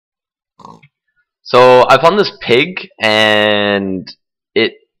So I found this pig, and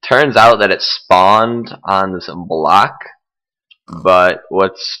it turns out that it spawned on this block. But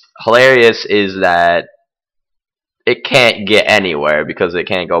what's hilarious is that it can't get anywhere because it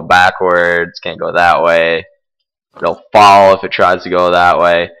can't go backwards, can't go that way. It'll fall if it tries to go that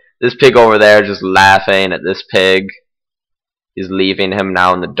way. This pig over there just laughing at this pig. He's leaving him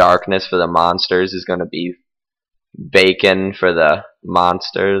now in the darkness for the monsters. He's gonna be bacon for the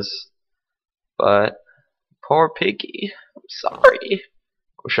monsters. But poor piggy, I'm sorry.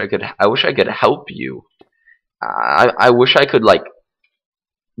 I wish I could help you. I wish I could like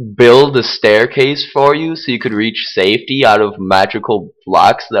build a staircase for you so you could reach safety out of magical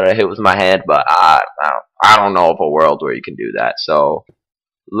blocks that I hit with my hand, but I don't know of a world where you can do that. So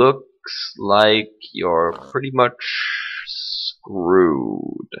looks like you're pretty much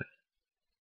screwed.